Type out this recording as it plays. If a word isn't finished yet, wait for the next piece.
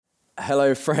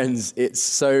Hello, friends. It's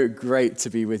so great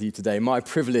to be with you today. My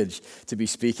privilege to be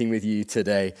speaking with you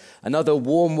today. Another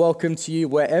warm welcome to you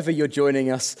wherever you're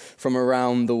joining us from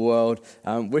around the world.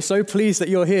 We're so pleased that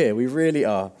you're here. We really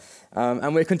are.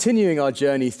 And we're continuing our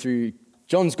journey through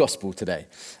John's Gospel today.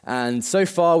 And so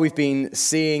far, we've been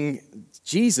seeing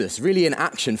Jesus really in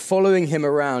action, following him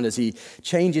around as he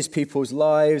changes people's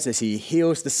lives, as he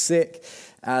heals the sick,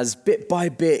 as bit by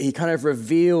bit he kind of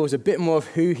reveals a bit more of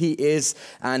who he is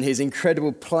and his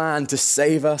incredible plan to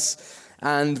save us.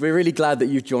 And we're really glad that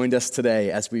you've joined us today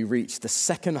as we reach the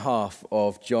second half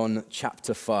of John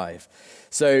chapter 5.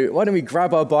 So why don't we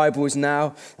grab our Bibles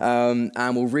now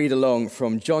and we'll read along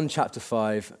from John chapter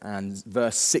 5 and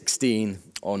verse 16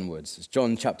 onwards. It's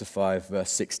John chapter 5,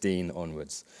 verse 16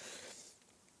 onwards.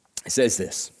 It says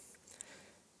this: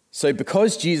 "So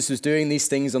because Jesus was doing these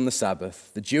things on the Sabbath,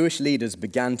 the Jewish leaders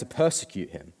began to persecute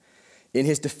him. In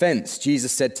his defense,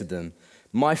 Jesus said to them,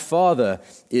 'My Father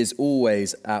is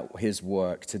always at his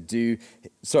work to this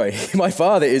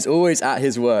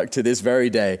very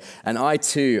day, and I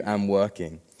too am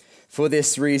working.' For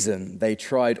this reason, they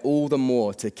tried all the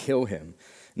more to kill him.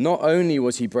 Not only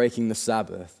was he breaking the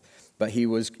Sabbath, but he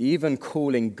was even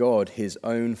calling God his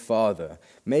own Father,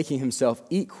 making himself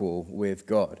equal with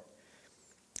God.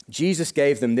 Jesus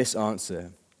gave them this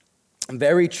answer: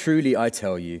 'Very truly I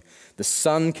tell you, the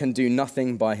Son can do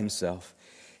nothing by himself.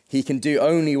 He can do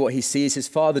only what he sees his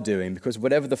Father doing, because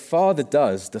whatever the Father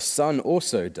does, the Son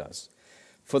also does.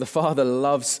 For the Father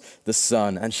loves the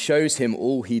Son and shows him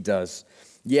all he does.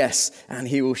 Yes, and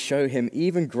he will show him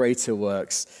even greater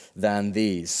works than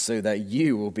these, so that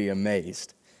you will be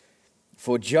amazed.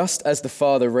 For just as the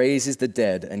Father raises the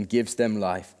dead and gives them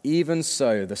life, even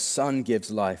so the Son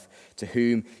gives life to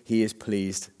whom he is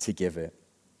pleased to give it.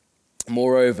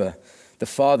 Moreover, the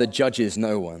Father judges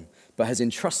no one, but has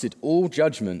entrusted all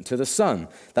judgment to the Son,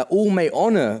 that all may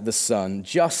honor the Son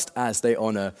just as they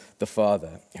honor the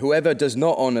Father. Whoever does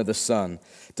not honor the Son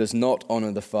does not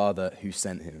honor the Father who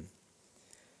sent him.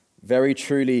 Very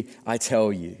truly I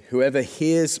tell you, whoever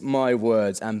hears my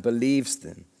words and believes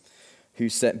him who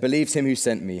sent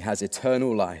me has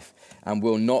eternal life and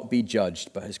will not be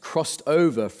judged, but has crossed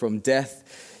over from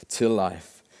death to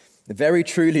life. Very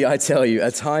truly I tell you,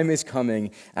 a time is coming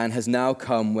and has now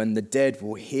come when the dead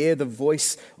will hear the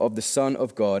voice of the Son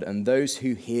of God, and those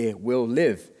who hear will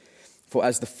live. For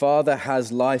as the Father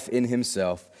has life in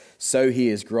himself, so he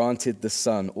has granted the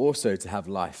Son also to have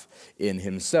life in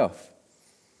himself.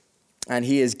 And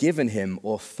he has given him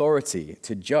authority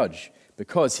to judge,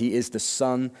 because he is the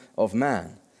Son of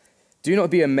Man. Do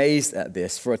not be amazed at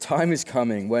this, for a time is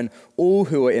coming when all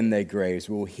who are in their graves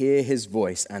will hear his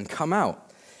voice and come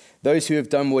out. Those who have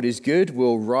done what is good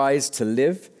will rise to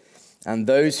live, and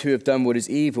those who have done what is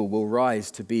evil will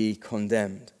rise to be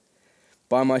condemned.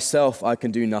 By myself I can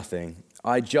do nothing.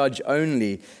 I judge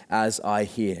only as I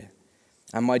hear.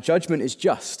 And my judgment is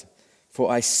just, for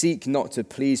I seek not to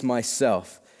please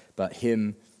myself, but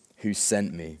him who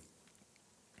sent me."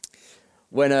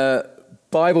 When a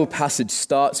Bible passage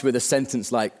starts with a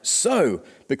sentence like, "So,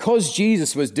 because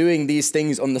Jesus was doing these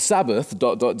things on the Sabbath, ...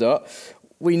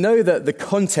 we know that the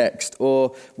context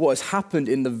or what has happened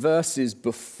in the verses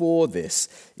before this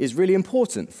is really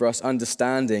important for us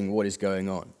understanding what is going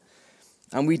on.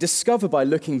 And we discover by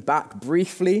looking back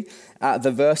briefly at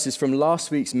the verses from last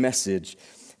week's message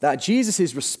that Jesus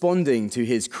is responding to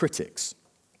his critics.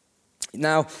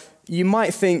 Now, you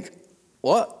might think,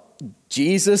 what?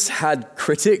 Jesus had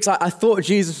critics? I thought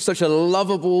Jesus was such a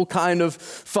lovable, kind of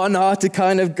fun-hearted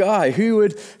kind of guy. Who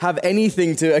would have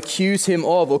anything to accuse him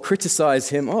of or criticize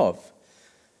him of?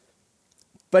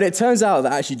 But it turns out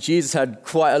that actually Jesus had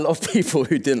quite a lot of people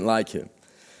who didn't like him.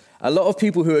 A lot of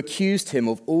people who accused him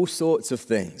of all sorts of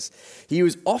things. He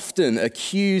was often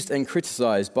accused and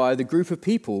criticized by the group of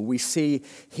people we see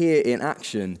here in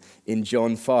action in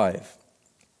John 5.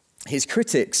 His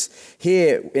critics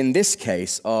here in this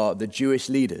case are the Jewish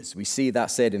leaders. We see that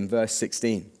said in verse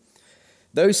 16.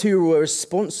 Those who were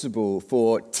responsible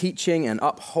for teaching and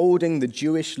upholding the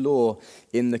Jewish law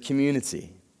in the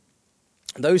community.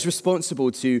 Those responsible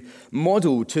to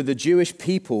model to the Jewish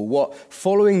people what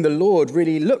following the Lord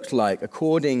really looked like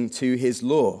according to his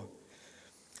law.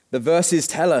 The verses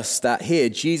tell us that here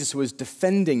Jesus was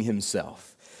defending himself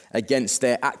against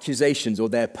their accusations or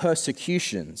their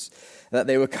persecutions, that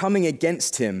they were coming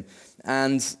against him,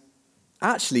 and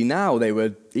actually now they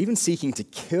were even seeking to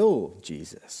kill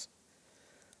Jesus.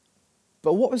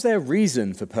 But what was their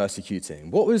reason for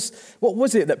persecuting? What was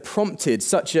it that prompted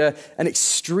such an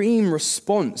extreme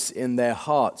response in their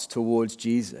hearts towards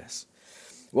Jesus?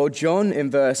 Well, John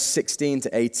in verse 16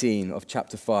 to 18 of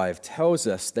chapter 5 tells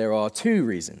us there are two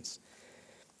reasons.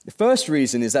 The first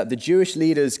reason is that the Jewish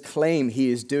leaders claim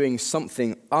he is doing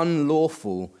something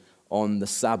unlawful on the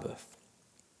Sabbath.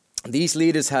 These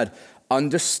leaders had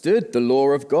understood the law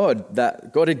of God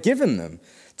that God had given them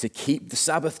to keep the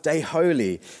Sabbath day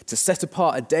holy, to set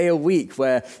apart a day a week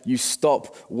where you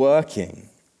stop working.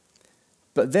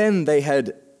 But then they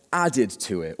had added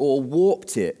to it or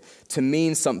warped it to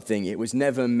mean something it was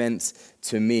never meant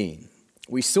to mean.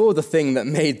 We saw the thing that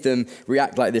made them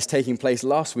react like this taking place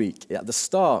last week at the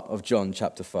start of John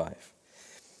chapter 5.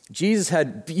 Jesus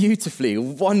had beautifully,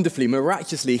 wonderfully,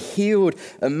 miraculously healed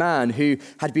a man who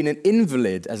had been an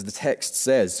invalid, as the text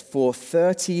says, for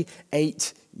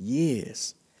 38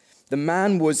 years. The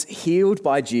man was healed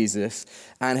by Jesus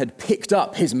and had picked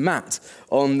up his mat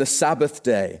on the Sabbath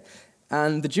day.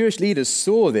 And the Jewish leaders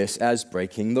saw this as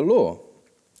breaking the law.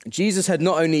 Jesus had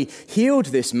not only healed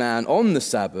this man on the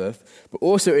Sabbath, but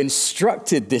also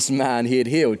instructed this man he had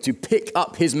healed to pick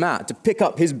up his mat, to pick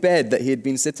up his bed that he had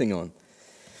been sitting on.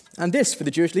 And this, for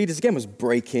the Jewish leaders, again, was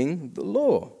breaking the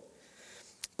law.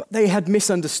 But they had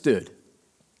misunderstood.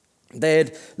 They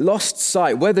had lost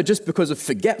sight, whether just because of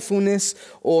forgetfulness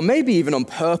or maybe even on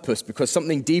purpose because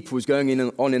something deeper was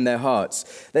going on in their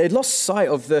hearts. They had lost sight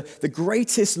of the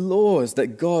greatest laws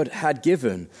that God had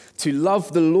given, to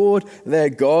love the Lord their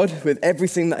God with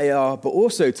everything that they are, but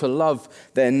also to love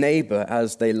their neighbor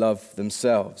as they love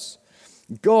themselves.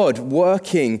 God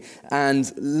working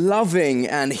and loving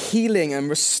and healing and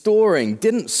restoring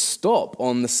didn't stop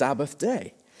on the Sabbath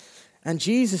day. And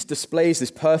Jesus displays this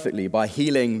perfectly by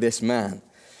healing this man.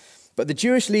 But the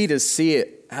Jewish leaders see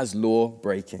it as law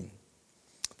breaking.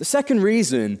 The second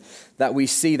reason that we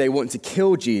see they want to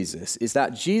kill Jesus is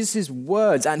that Jesus'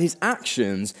 words and his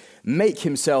actions make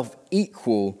himself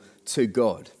equal to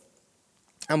God.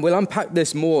 And we'll unpack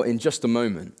this more in just a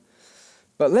moment.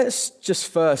 But let's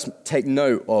just first take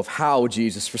note of how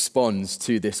Jesus responds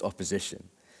to this opposition.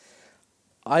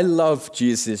 I love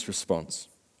Jesus' response.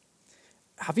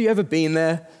 Have you ever been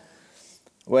there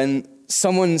when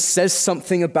someone says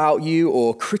something about you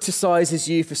or criticizes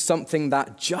you for something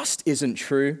that just isn't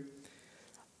true?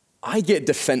 I get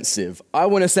defensive. I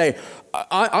want to say,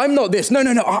 I'm not this. No,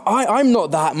 I'm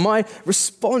not that. My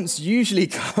response usually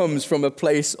comes from a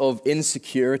place of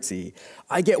insecurity.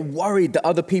 I get worried that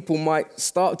other people might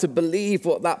start to believe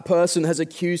what that person has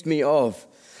accused me of.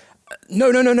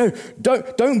 No.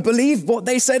 Don't believe what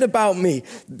they said about me.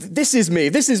 This is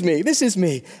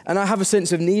me. And I have a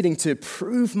sense of needing to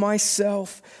prove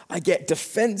myself. I get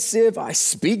defensive. I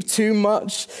speak too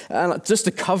much and just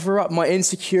to cover up my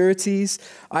insecurities.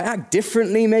 I act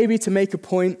differently maybe to make a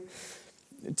point.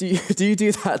 Do you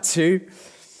do that too?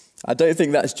 I don't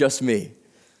think that's just me.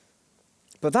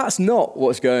 But that's not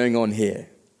what's going on here.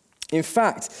 In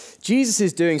fact, Jesus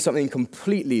is doing something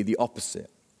completely the opposite.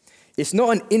 It's not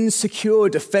an insecure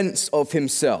defense of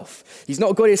himself. He's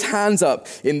not got his hands up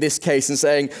in this case and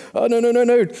saying, oh, no,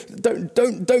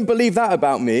 don't believe that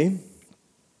about me.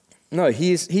 No,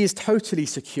 he is totally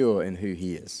secure in who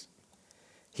he is.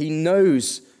 He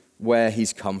knows where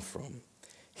he's come from.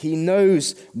 He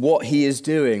knows what he is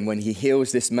doing when he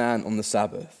heals this man on the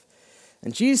Sabbath.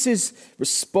 And Jesus'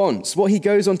 response, what he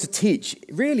goes on to teach,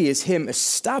 really is him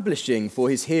establishing for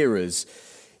his hearers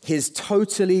his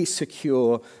totally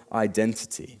secure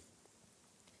identity.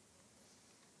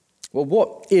 Well,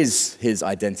 what is his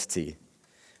identity?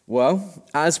 Well,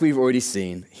 as we've already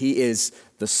seen, he is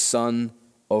the Son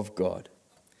of God.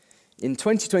 In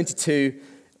 2022,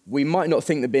 we might not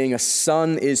think that being a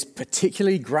son is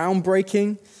particularly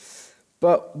groundbreaking,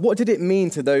 but what did it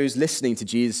mean to those listening to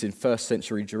Jesus in first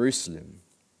century Jerusalem?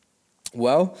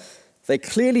 Well, they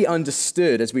clearly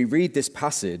understood as we read this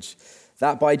passage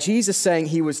that by Jesus saying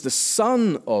he was the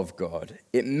Son of God,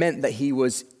 it meant that he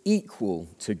was equal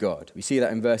to God. We see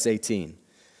that in verse 18.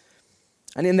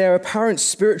 And in their apparent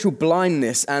spiritual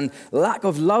blindness and lack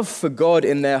of love for God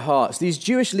in their hearts, these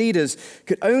Jewish leaders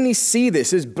could only see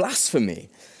this as blasphemy.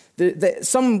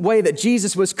 Some way that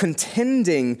Jesus was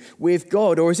contending with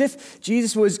God, or as if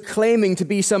Jesus was claiming to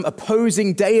be some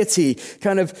opposing deity,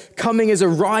 kind of coming as a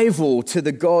rival to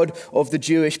the God of the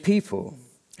Jewish people.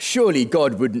 Surely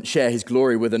God wouldn't share his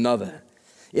glory with another.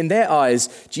 In their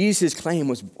eyes, Jesus' claim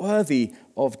was worthy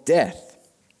of death.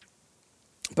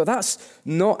 But that's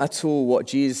not at all what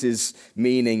Jesus is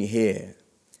meaning here.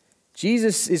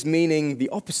 Jesus is meaning the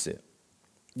opposite.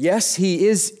 Yes, he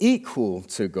is equal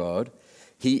to God.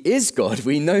 He is God.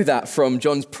 We know that from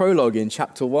John's prologue in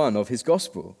chapter 1 of his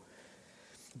gospel.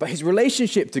 But his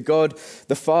relationship to God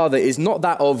the Father is not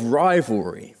that of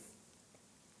rivalry.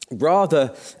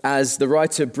 Rather, as the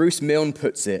writer Bruce Milne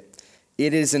puts it,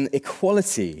 it is an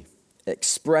equality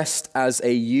expressed as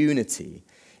a unity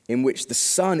in which the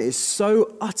Son is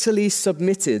so utterly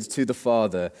submitted to the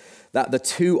Father that the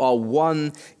two are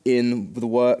one in the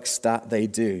works that they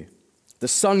do. The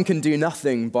Son can do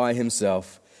nothing by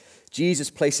himself. Jesus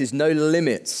places no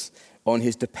limits on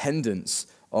his dependence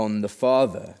on the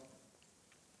Father.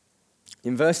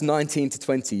 In verse 19 to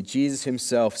 20, Jesus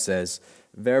himself says,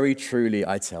 "Very truly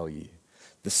I tell you,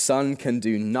 the Son can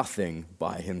do nothing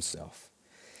by himself.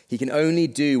 He can only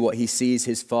do what he sees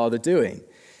his Father doing,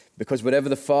 because whatever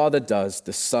the Father does,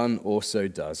 the Son also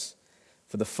does.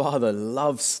 For the Father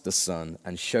loves the Son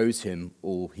and shows him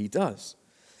all he does."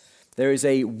 There is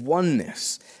a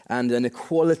oneness and an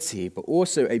equality, but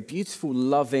also a beautiful,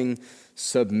 loving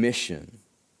submission.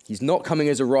 He's not coming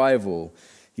as a rival.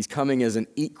 He's coming as an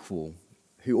equal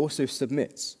who also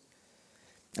submits.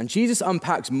 And Jesus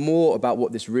unpacks more about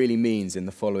what this really means in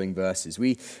the following verses.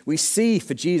 We see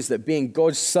for Jesus that being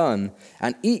God's Son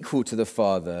and equal to the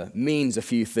Father means a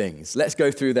few things. Let's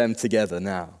go through them together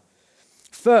now.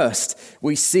 First,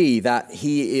 we see that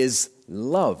he is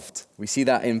loved. We see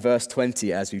that in verse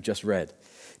 20 as we've just read.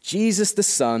 Jesus the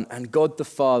Son and God the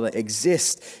Father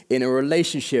exist in a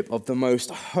relationship of the most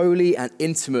holy and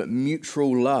intimate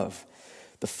mutual love.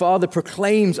 The Father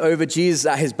proclaims over Jesus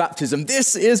at his baptism,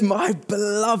 "This is my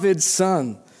beloved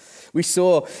Son." We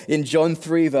saw in John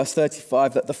 3, verse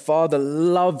 35, that the Father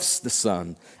loves the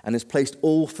Son and has placed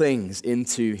all things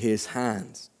into his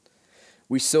hands.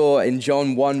 We saw in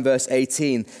John 1, verse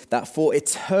 18, that for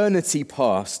eternity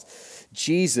past,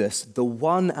 Jesus, the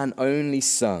one and only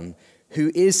Son,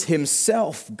 who is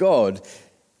himself God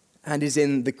and is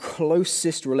in the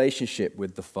closest relationship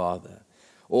with the Father.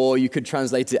 Or you could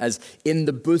translate it as in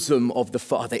the bosom of the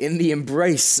Father, in the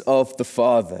embrace of the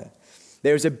Father.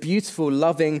 There is a beautiful,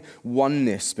 loving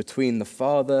oneness between the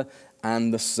Father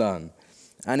and the Son.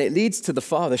 And it leads to the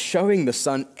Father showing the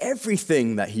Son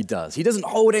everything that he does. He doesn't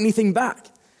hold anything back.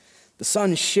 The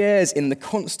Son shares in the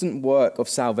constant work of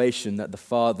salvation that the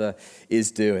Father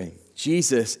is doing.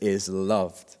 Jesus is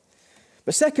loved.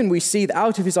 But second, we see that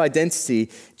out of his identity,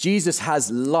 Jesus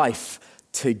has life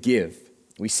to give.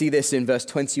 We see this in verse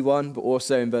 21, but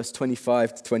also in verse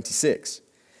 25 to 26.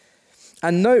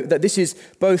 And note that this is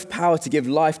both power to give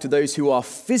life to those who are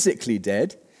physically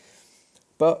dead,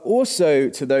 but also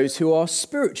to those who are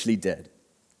spiritually dead.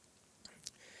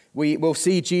 We will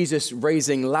see Jesus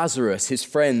raising Lazarus, his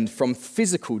friend, from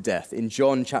physical death in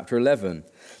John chapter 11,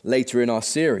 later in our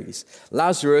series.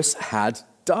 Lazarus had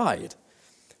died,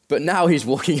 but now he's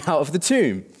walking out of the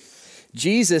tomb.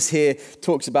 Jesus here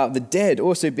talks about the dead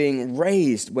also being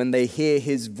raised when they hear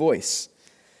his voice.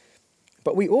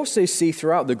 But we also see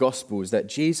throughout the Gospels that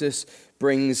Jesus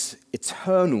brings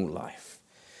eternal life,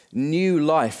 new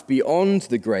life beyond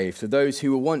the grave to those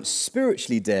who were once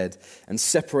spiritually dead and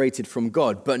separated from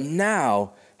God, but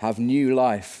now have new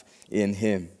life in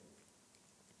him.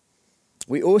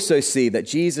 We also see that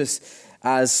Jesus,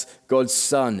 as God's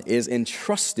Son, is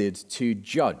entrusted to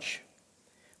judge.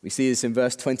 We see this in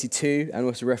verse 22 and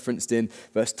also referenced in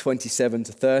verse 27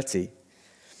 to 30.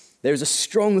 There is a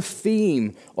strong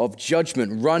theme of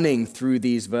judgment running through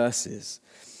these verses.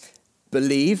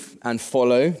 Believe and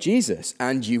follow Jesus,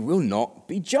 and you will not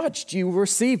be judged. You will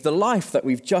receive the life that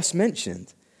we've just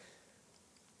mentioned.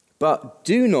 But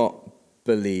do not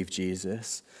believe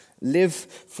Jesus. Live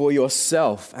for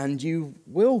yourself, and you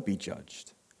will be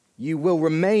judged. You will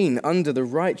remain under the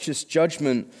righteous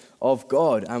judgment of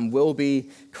God and will be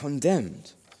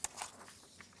condemned.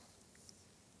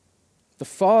 The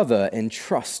Father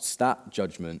entrusts that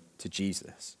judgment to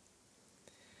Jesus.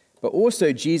 But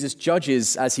also Jesus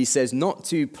judges, as he says, not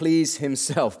to please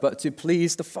himself, but to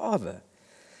please the Father.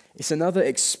 It's another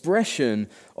expression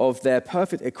of their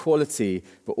perfect equality,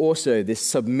 but also this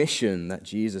submission that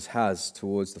Jesus has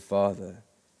towards the Father.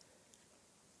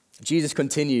 Jesus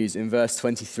continues in verse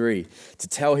 23 to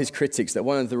tell his critics that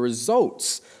one of the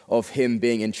results of him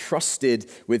being entrusted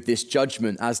with this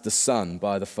judgment as the Son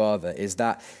by the Father is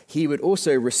that he would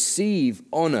also receive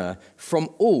honor from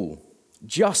all,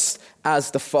 just as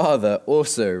the Father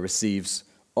also receives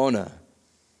honor.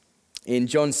 In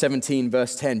John 17,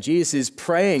 verse 10, Jesus is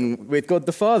praying with God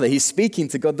the Father. He's speaking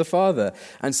to God the Father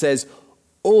and says,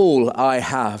 "All I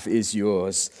have is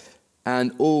yours,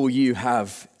 and all you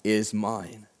have is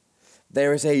mine."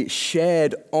 There is a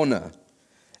shared honor,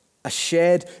 a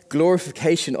shared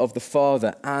glorification of the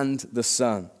Father and the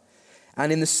Son.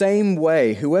 And in the same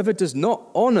way, whoever does not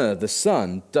honor the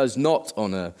Son does not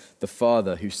honor the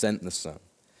Father who sent the Son.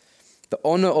 The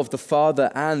honor of the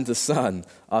Father and the Son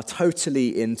are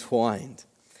totally entwined.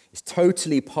 It's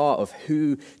totally part of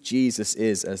who Jesus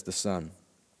is as the Son.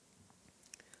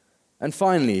 And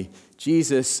finally,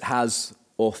 Jesus has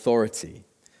authority.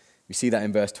 We see that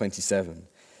in verse 27.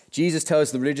 Jesus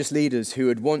tells the religious leaders who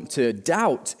would want to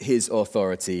doubt his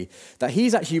authority that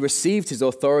he's actually received his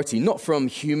authority not from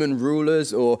human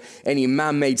rulers or any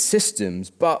man-made systems,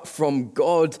 but from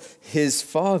God, his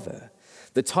Father.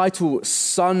 The title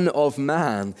Son of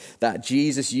Man that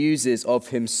Jesus uses of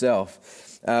himself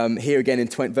here again in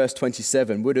verse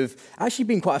 27 would have actually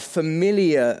been quite a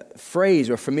familiar phrase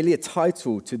or a familiar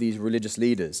title to these religious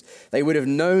leaders. They would have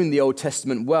known the Old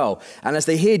Testament well. And as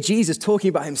they hear Jesus talking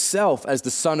about himself as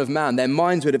the Son of Man, their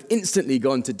minds would have instantly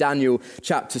gone to Daniel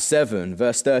chapter 7,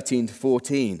 verse 13 to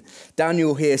 14.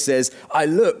 Daniel here says, "I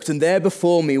looked, and there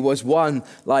before me was one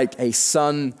like a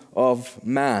son of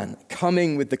man,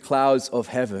 coming with the clouds of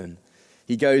heaven."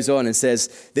 He goes on and says,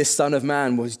 "This Son of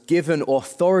Man was given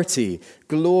authority,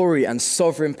 glory, and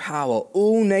sovereign power.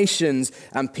 All nations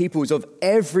and peoples of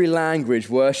every language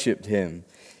worshipped him.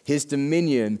 His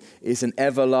dominion is an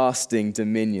everlasting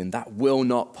dominion that will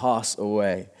not pass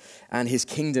away, and his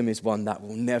kingdom is one that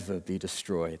will never be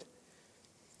destroyed."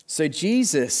 So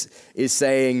Jesus is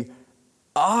saying,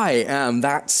 I am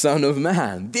that Son of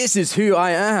Man. This is who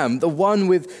I am, the one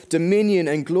with dominion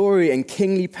and glory and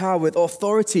kingly power, with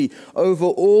authority over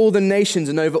all the nations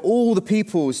and over all the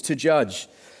peoples to judge.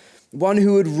 One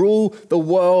who would rule the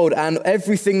world and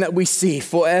everything that we see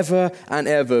forever and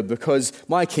ever, because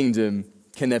my kingdom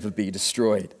can never be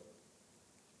destroyed.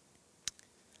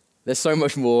 There's so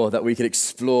much more that we could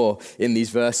explore in these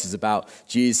verses about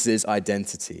Jesus'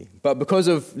 identity. But because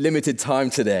of limited time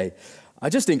today, I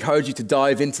just encourage you to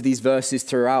dive into these verses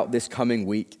throughout this coming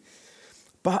week.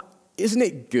 But isn't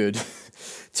it good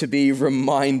to be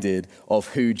reminded of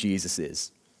who Jesus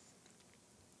is?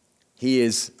 He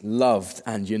is loved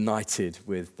and united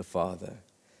with the Father,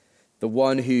 the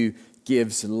one who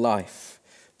gives life,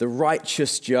 the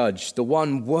righteous judge, the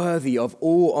one worthy of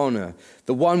all honor,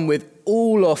 the one with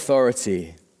all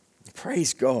authority.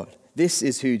 Praise God. This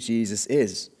is who Jesus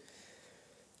is.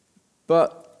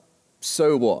 But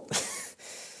so what?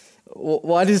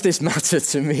 Why does this matter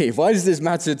to me? Why does this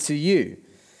matter to you?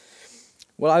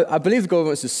 Well, I believe God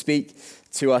wants to speak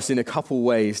to us in a couple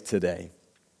ways today.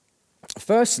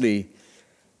 Firstly,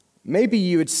 maybe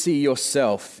you would see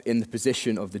yourself in the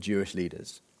position of the Jewish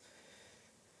leaders.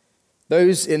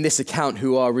 Those in this account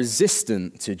who are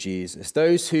resistant to Jesus,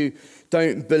 those who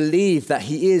don't believe that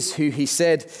he is who he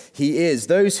said he is,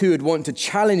 those who would want to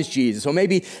challenge Jesus, or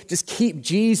maybe just keep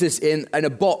Jesus in a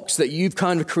box that you've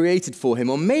kind of created for him,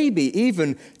 or maybe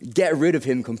even get rid of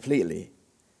him completely.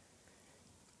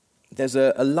 There's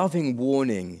a loving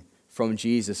warning from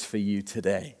Jesus for you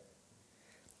today.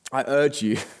 I urge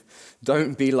you,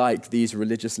 don't be like these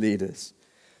religious leaders.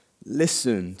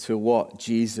 Listen to what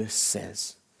Jesus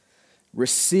says.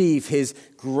 Receive his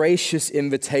gracious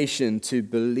invitation to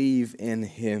believe in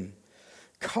him.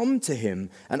 Come to him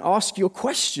and ask your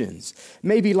questions.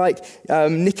 Maybe like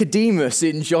Nicodemus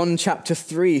in John chapter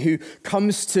 3, who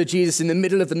comes to Jesus in the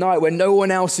middle of the night when no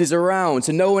one else is around,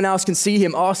 so no one else can see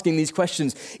him asking these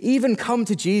questions. Even come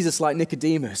to Jesus like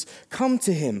Nicodemus. Come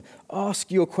to him.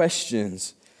 Ask your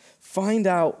questions. Find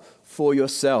out for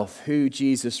yourself who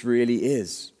Jesus really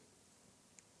is.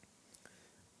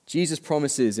 Jesus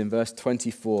promises in verse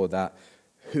 24 that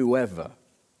whoever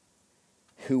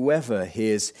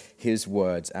hears his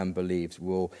words and believes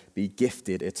will be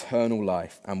gifted eternal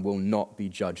life and will not be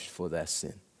judged for their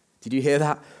sin. Did you hear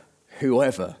that?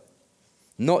 Whoever.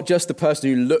 Not just the person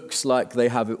who looks like they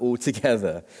have it all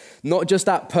together. Not just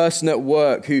that person at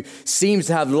work who seems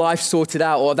to have life sorted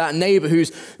out, or that neighbor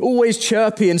who's always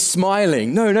chirpy and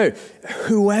smiling. No.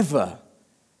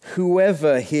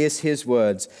 Whoever hears his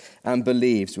words and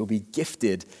believes will be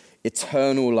gifted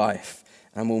eternal life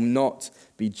and will not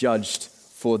be judged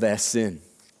for their sin.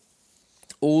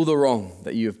 All the wrong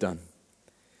that you have done,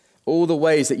 all the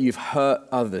ways that you've hurt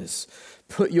others,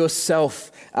 put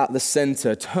yourself at the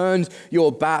center, turned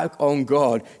your back on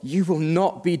God, you will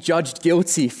not be judged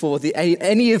guilty for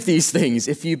any of these things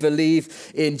if you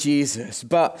believe in Jesus.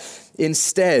 But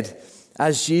instead,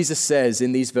 as Jesus says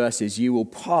in these verses, you will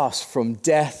pass from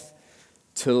death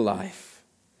to life.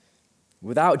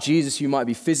 Without Jesus, you might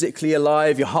be physically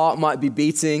alive, your heart might be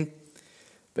beating,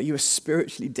 but you are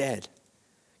spiritually dead,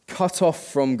 cut off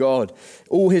from God.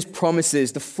 All his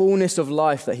promises, the fullness of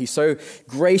life that he so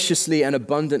graciously and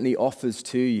abundantly offers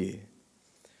to you.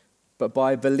 But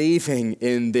by believing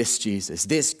in this Jesus,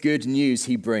 this good news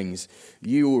he brings,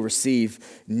 you will receive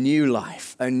new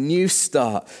life, a new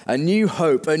start, a new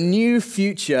hope, a new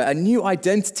future, a new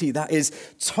identity that is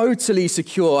totally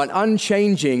secure and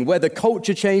unchanging. Whether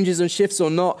culture changes and shifts or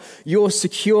not, your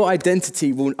secure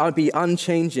identity will be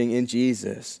unchanging in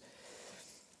Jesus.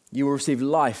 You will receive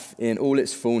life in all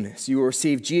its fullness. You will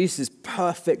receive Jesus'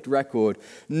 perfect record.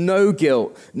 No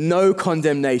guilt, no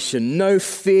condemnation, no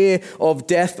fear of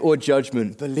death or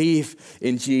judgment. Believe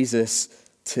in Jesus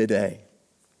today.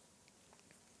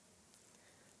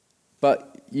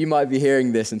 But you might be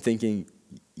hearing this and thinking,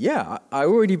 yeah, I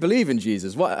already believe in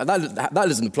Jesus. That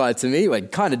doesn't apply to me. Well,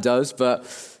 it kind of does, but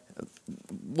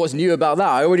what's new about that?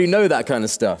 I already know that kind of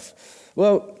stuff.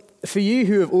 Well, for you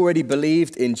who have already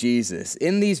believed in Jesus,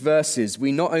 in these verses,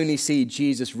 we not only see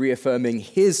Jesus reaffirming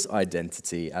his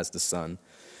identity as the Son,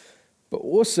 but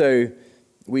also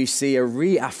we see a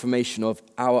reaffirmation of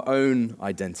our own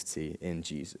identity in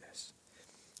Jesus.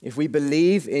 If we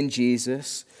believe in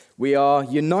Jesus, we are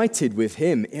united with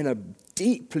him in a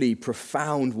deeply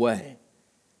profound way.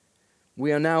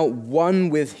 We are now one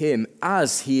with him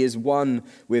as he is one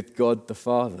with God the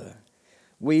Father.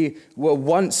 We were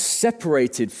once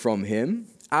separated from him,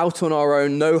 out on our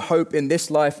own, no hope in this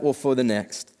life or for the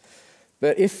next.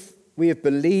 But if we have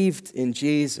believed in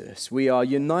Jesus, we are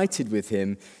united with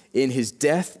him in his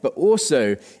death, but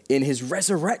also in his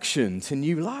resurrection to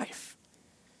new life.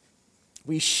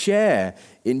 We share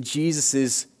in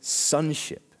Jesus'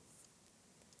 sonship.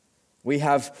 We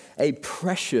have a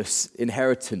precious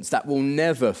inheritance that will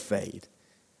never fade.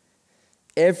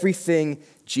 Everything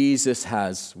Jesus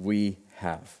has, we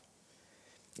have.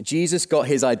 Jesus got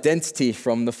his identity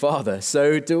from the Father,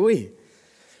 so do we.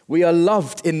 We are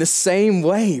loved in the same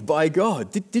way by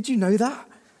God. Did you know that?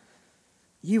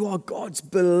 You are God's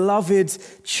beloved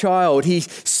child. He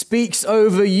speaks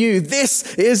over you.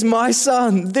 This is my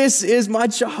son. This is my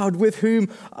child with whom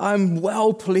I'm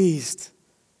well pleased.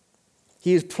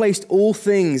 He has placed all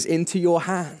things into your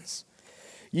hands.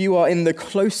 You are in the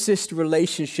closest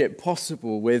relationship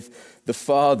possible with the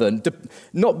Father,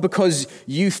 not because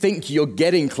you think you're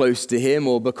getting close to him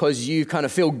or because you kind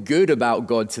of feel good about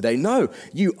God today. No,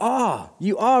 you are.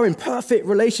 You are in perfect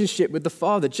relationship with the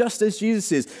Father, just as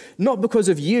Jesus is, not because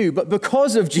of you, but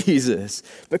because of Jesus.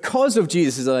 Because of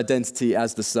Jesus' identity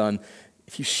as the Son,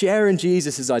 if you share in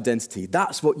Jesus' identity,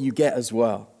 that's what you get as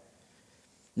well.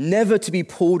 Never to be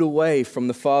pulled away from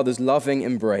the Father's loving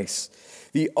embrace.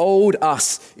 The old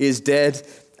us is dead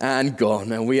and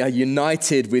gone, and we are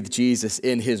united with Jesus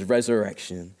in his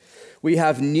resurrection. We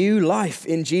have new life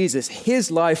in Jesus. His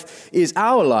life is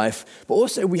our life, but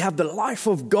also we have the life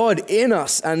of God in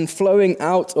us and flowing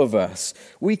out of us.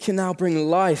 We can now bring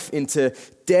life into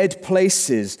dead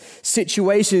places,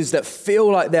 situations that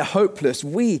feel like they're hopeless.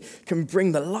 We can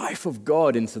bring the life of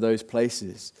God into those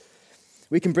places.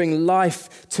 We can bring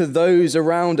life to those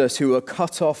around us who are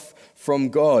cut off from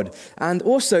God. And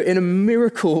also, in a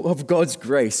miracle of God's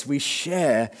grace, we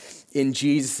share in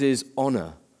Jesus'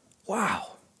 honor.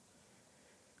 Wow.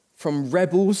 From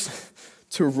rebels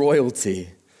to royalty,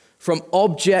 from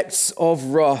objects of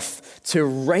wrath to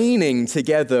reigning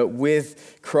together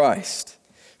with Christ,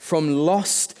 from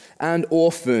lost and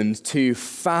orphaned to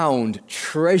found,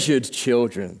 treasured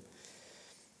children.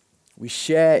 We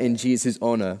share in Jesus'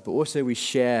 honor, but also we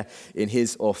share in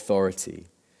his authority.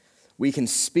 We can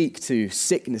speak to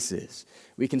sicknesses.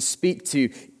 We can speak to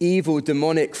evil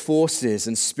demonic forces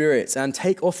and spirits and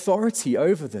take authority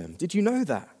over them. Did you know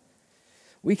that?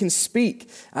 We can speak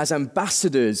as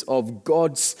ambassadors of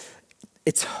God's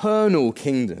eternal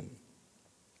kingdom.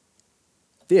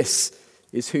 This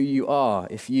is who you are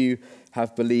if you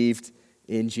have believed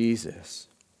in Jesus.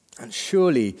 And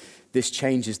surely this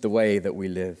changes the way that we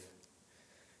live.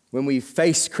 When we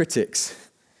face critics,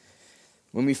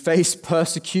 when we face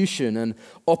persecution and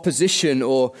opposition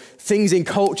or things in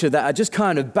culture that are just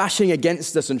kind of bashing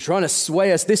against us and trying to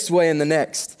sway us this way and the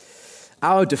next,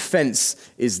 our defense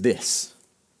is this: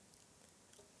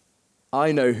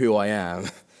 I know who I am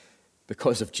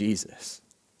because of Jesus.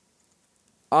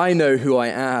 I know who I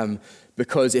am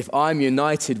because if I'm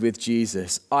united with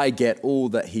Jesus, I get all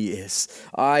that he is.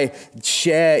 I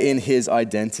share in his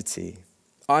identity.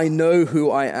 I know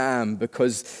who I am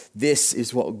because this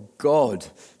is what God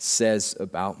says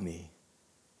about me.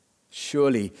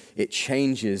 Surely it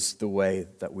changes the way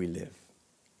that we live.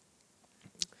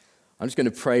 I'm just going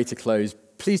to pray to close.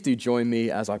 Please do join me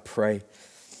as I pray.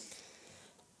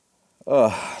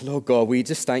 Oh, Lord God, we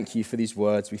just thank you for these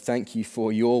words. We thank you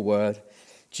for your word.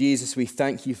 Jesus, we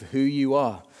thank you for who you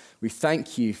are. We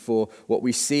thank you for what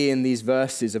we see in these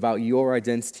verses about your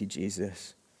identity,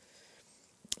 Jesus.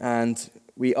 And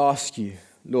we ask you,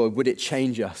 Lord, would it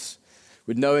change us?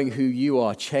 Would knowing who you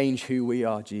are change who we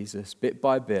are, Jesus, bit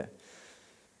by bit?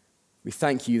 We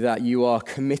thank you that you are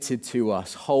committed to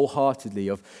us wholeheartedly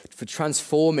for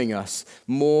transforming us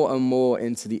more and more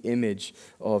into the image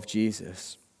of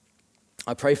Jesus.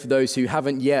 I pray for those who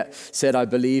haven't yet said, I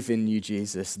believe in you,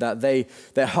 Jesus, that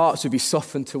their hearts would be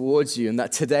softened towards you, and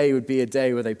that today would be a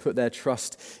day where they put their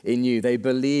trust in you. They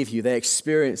believe you. They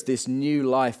experience this new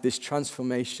life, this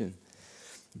transformation.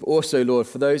 But also, Lord,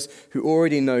 for those who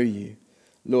already know you,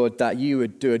 Lord, that you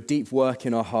would do a deep work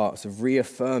in our hearts of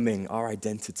reaffirming our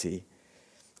identity.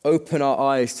 Open our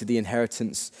eyes to the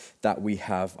inheritance that we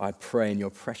have. I pray in your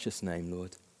precious name,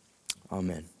 Lord.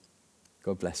 Amen.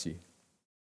 God bless you.